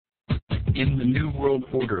In the New World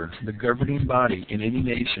Order, the governing body in any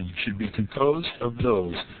nation should be composed of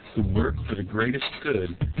those who work for the greatest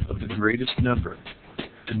good of the greatest number.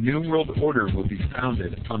 The New World Order will be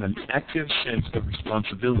founded on an active sense of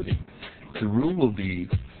responsibility. The rule will be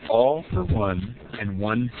all for one and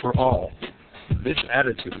one for all. This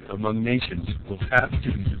attitude among nations will have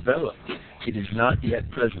to be developed. It is not yet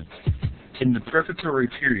present. In the preparatory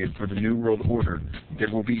period for the New World Order, there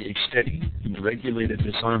will be a steady and regulated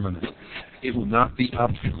disarmament. It will not be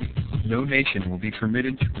optional. No nation will be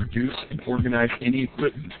permitted to produce and organize any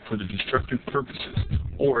equipment for the destructive purposes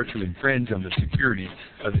or to infringe on the security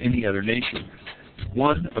of any other nation.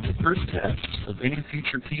 One of the first tasks of any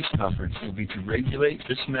future peace conference will be to regulate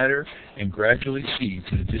this matter and gradually see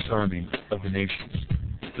to the disarming of the nations.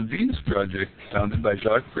 The Venus Project, founded by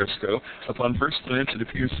Jacques Fresco, upon first glance it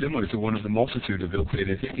appears similar to one of the multitude of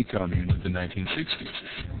ill-fated hippie communes of the 1960s.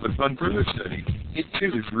 But upon further study, it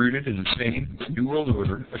too is rooted in the same New World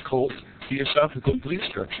Order, occult, theosophical belief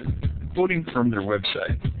structure. Quoting from their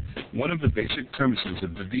website, one of the basic premises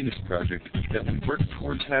of the Venus Project is that we work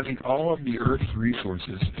towards having all of the Earth's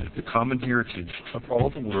resources as the common heritage of all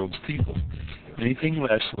the world's people. Anything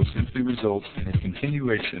less will simply result in a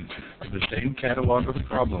continuation of the same catalog of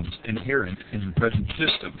problems inherent in the present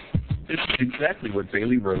system. This is exactly what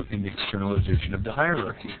Bailey wrote in The Externalization of the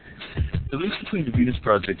Hierarchy. The link between the Venus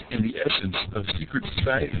Project and the essence of secret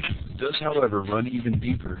societies does, however, run even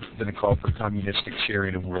deeper than a call for communistic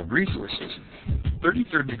sharing of world resources.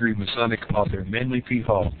 33rd degree Masonic author Manly P.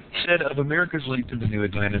 Hall said of America's link to the New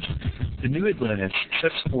Atlantis, "The New Atlantis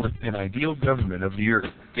sets forth an ideal government of the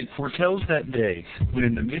earth. It foretells that day when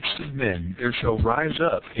in the midst of men there shall rise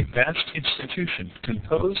up a vast institution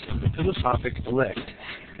composed of the philosophic elect,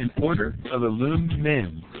 an order of illumined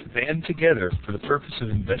men band together for the purpose of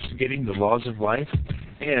investigating the laws of life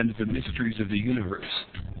and the mysteries of the universe.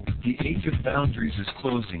 The age of boundaries is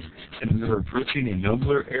closing, and we are approaching a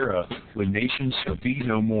nobler era when nations shall be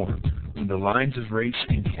no more, when the lines of race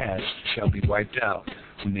and caste shall be wiped out,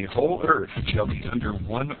 when the whole earth shall be under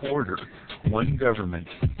one order, one government,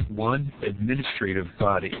 one administrative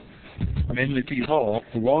body." Manly P. Hall,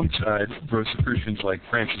 alongside Rosicrucians like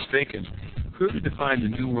Francis Bacon, clearly defined the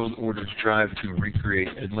New World Order's drive to recreate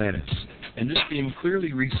Atlantis, and this theme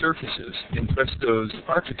clearly resurfaces in Fresco's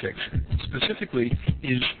architecture, specifically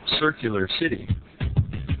his circular city.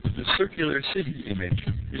 The circular city image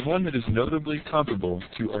is one that is notably comparable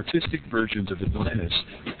to artistic versions of Atlantis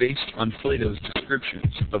based on Plato's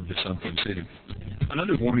descriptions of the sunken city.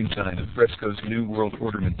 Another warning sign of Fresco's New World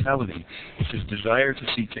Order mentality is his desire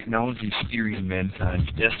to see technology steering mankind's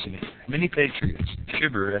destiny. Many patriots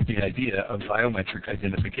shiver at the idea of biometric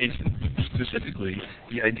identification, specifically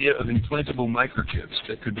the idea of implantable microchips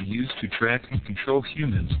that could be used to track and control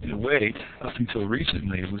humans in a way up until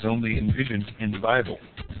recently was only envisioned in the Bible.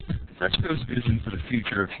 Fresco's vision for the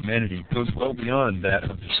future of humanity goes well beyond that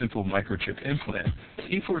of the simple microchip implant.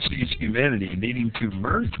 He foresees humanity needing to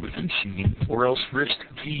merge with the machine or else risk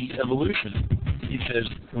de-evolution. He says,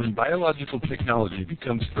 when biological technology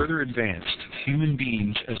becomes further advanced, human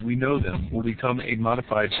beings as we know them will become a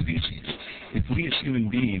modified species. If we as human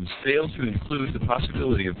beings fail to include the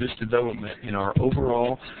possibility of this development in our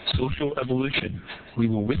overall social evolution, we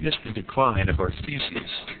will witness the decline of our species.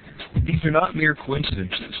 These are not mere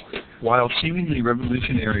coincidences. While seemingly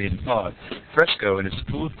revolutionary in thought, Fresco and his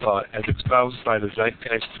school of thought as espoused by the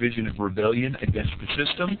Zeitgeist vision of rebellion against the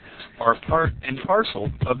system are part and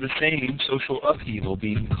parcel of the same social upheaval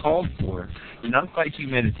being called for, not by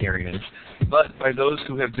humanitarians, but by those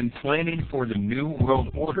who have been planning for the New World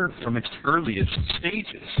Order from its earliest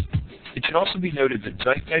stages. It should also be noted that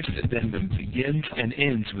Zeitgeist Addendum begins and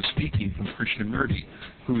ends with speaking from Krishnamurti,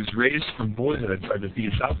 who was raised from boyhood by the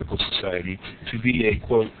Theosophical Society to be a,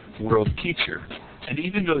 quote, world teacher. And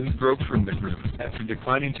even though he broke from the group after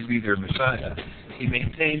declining to be their messiah, he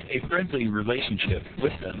maintained a friendly relationship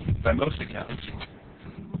with them by most accounts.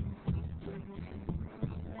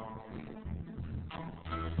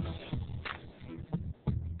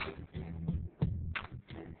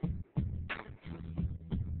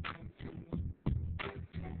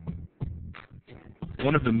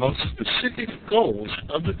 One of the most specific goals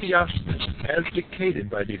of the Theosophists, as dictated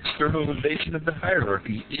by the externalization of the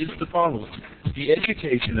hierarchy, is the following: the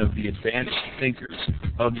education of the advanced thinkers,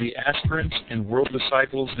 of the aspirants and world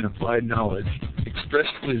disciples in applied knowledge,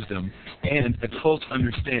 expressed wisdom, and occult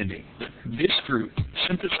understanding. This group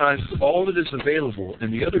synthesizes all that is available in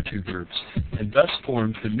the other two groups, and thus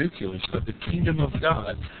forms the nucleus of the kingdom of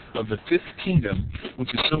God, of the fifth kingdom,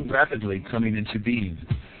 which is so rapidly coming into being.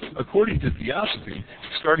 according to theosophy,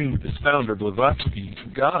 starting with its founder Blavatsky,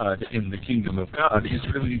 God in the kingdom of God is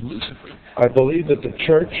really Lucifer. I believe that the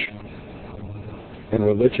church and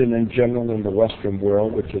religion in general in the Western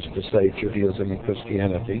world, which is to say Judaism and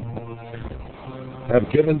Christianity, have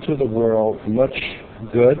given to the world much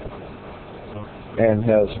good and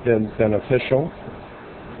has been beneficial.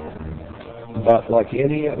 But like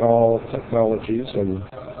any and all technologies and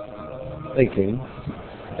thinking,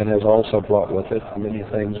 it has also brought with it many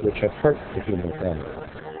things which have hurt the human family.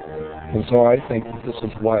 And so I think this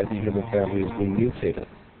is why the human family is being mutated.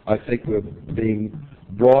 I think we're being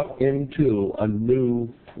brought into a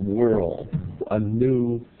new world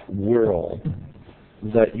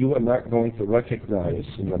that you are not going to recognize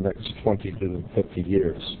in the next 20 to 50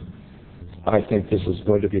 years. I think this is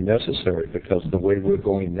going to be necessary because the way we're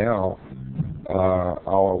going now,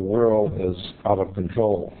 our world is out of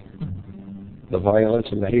control. The violence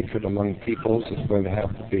and the hatred among peoples is going to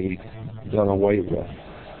have to be done away with.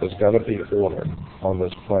 There's got to be order on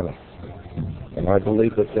this planet. And I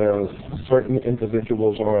believe that there are certain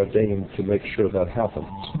individuals are ordained to make sure that happens.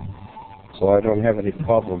 So I don't have any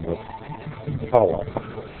problem with power.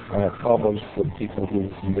 I have problems with people who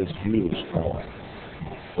misuse power.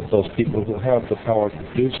 But those people who have the power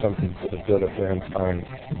to do something for the good of mankind,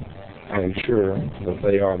 I am sure that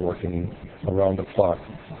they are working around the clock,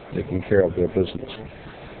 taking care of their business.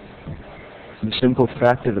 The simple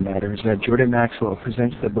fact of the matter is that Jordan Maxwell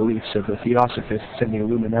presents the beliefs of the Theosophists and the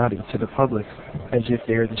Illuminati to the public as if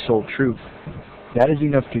they are the sole truth. That is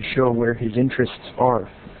enough to show where his interests are.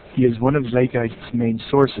 He is one of Zeitgeist's main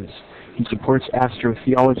sources. He supports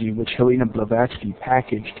astrotheology, which Helena Blavatsky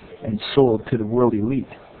packaged and sold to the world elite.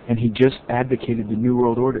 And he just advocated the New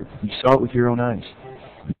World Order. You saw it with your own eyes.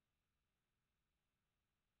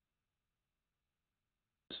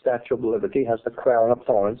 Statue of Liberty has the crown of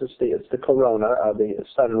thorns. It's the corona of the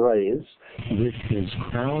sun rays. With his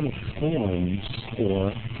crown of thorns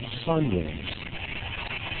or sun rays.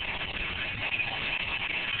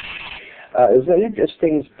 There's an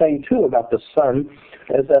interesting thing, too, about the sun,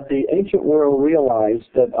 is that the ancient world realized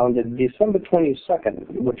that on the December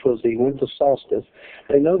 22nd, which was the winter solstice,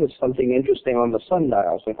 they noticed something interesting on the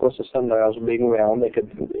sundials. Of course, the sundials being round, they could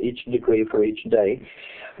each degree for each day.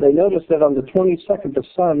 They noticed that on the 22nd, the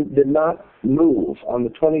sun did not move. On the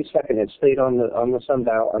 22nd, it stayed on the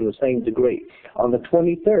sundial on the same degree. On the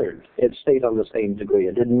 23rd, it stayed on the same degree.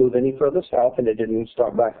 It didn't move any further south, and it didn't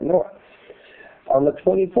start back north. On the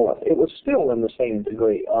 24th, it was still in the same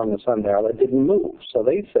degree on the sundial. It didn't move. So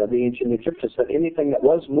they said, the ancient Egyptians said, anything that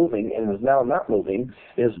was moving and is now not moving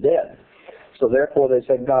is dead. So therefore they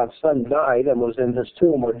said God's son died and was in his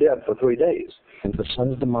tomb or dead for 3 days. And the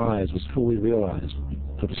sun's demise was fully realized.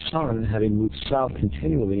 For the sun, having moved south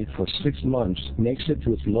continually for 6 months, makes it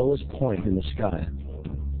to its lowest point in the sky.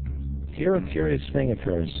 Here a curious thing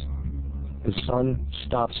occurs. The sun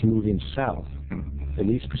stops moving south, at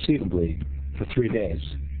least perceivably, for 3 days.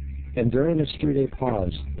 And during this 3-day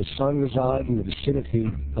pause, the sun resides in the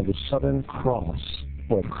vicinity of the Southern Cross,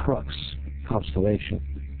 or Crux, constellation.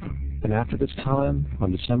 And after this time,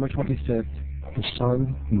 on December 25th, the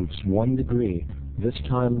sun moves 1 degree, this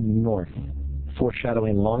time north,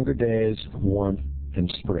 foreshadowing longer days, warmth,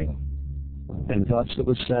 and spring. And thus it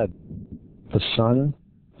was said, the sun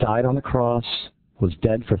died on the cross, was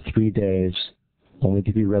dead for 3 days, only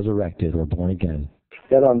to be resurrected or born again.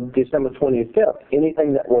 That on December 25th,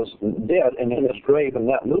 anything that was dead and in its grave and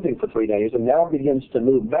not moving for 3 days, and now begins to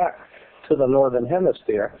move back to the northern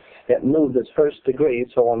hemisphere, it moved its first degree,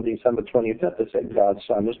 so on December 25th, it said God's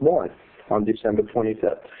son was born on December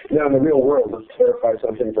 25th. Now, in the real world, let's clarify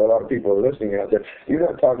something for a lot of people who are listening out there. You're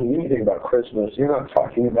not talking anything about Christmas. You're not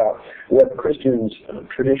talking about what Christians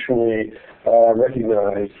traditionally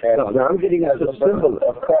recognize as... No, I'm getting at the symbol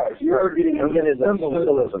of Christ. You're getting at the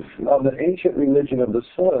symbolism of the ancient religion of the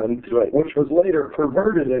sun, right, which was later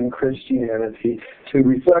perverted in Christianity to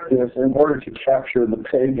reflect this in order to capture the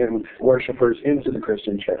pagan worshippers into the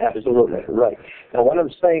Christian church. Absolutely, right. Now, what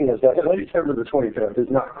I'm saying is that December the 25th is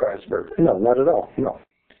not Christ's birthday. No, not at all, no.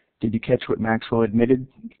 Did you catch what Maxwell admitted?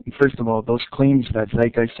 First of all, those claims that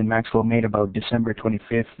Zeitgeist and Maxwell made about December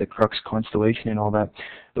 25th, the Crux constellation and all that,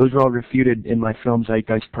 those were all refuted in my film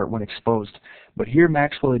Zeitgeist Part 1 Exposed. But here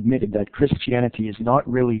Maxwell admitted that Christianity is not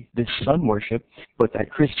really this sun worship, but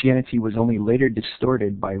that Christianity was only later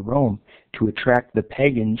distorted by Rome to attract the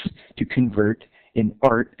pagans to convert in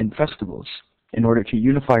art and festivals in order to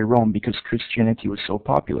unify Rome because Christianity was so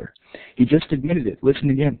popular. He just admitted it. Listen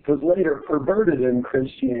again. Was later perverted in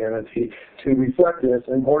Christianity to reflect this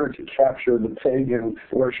in order to capture the pagan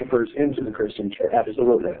worshippers into the Christian church.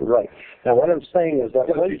 Absolutely, right. Now what I'm saying is that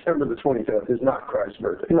December the 25th is not Christ's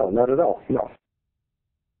birthday. No, not at all. No.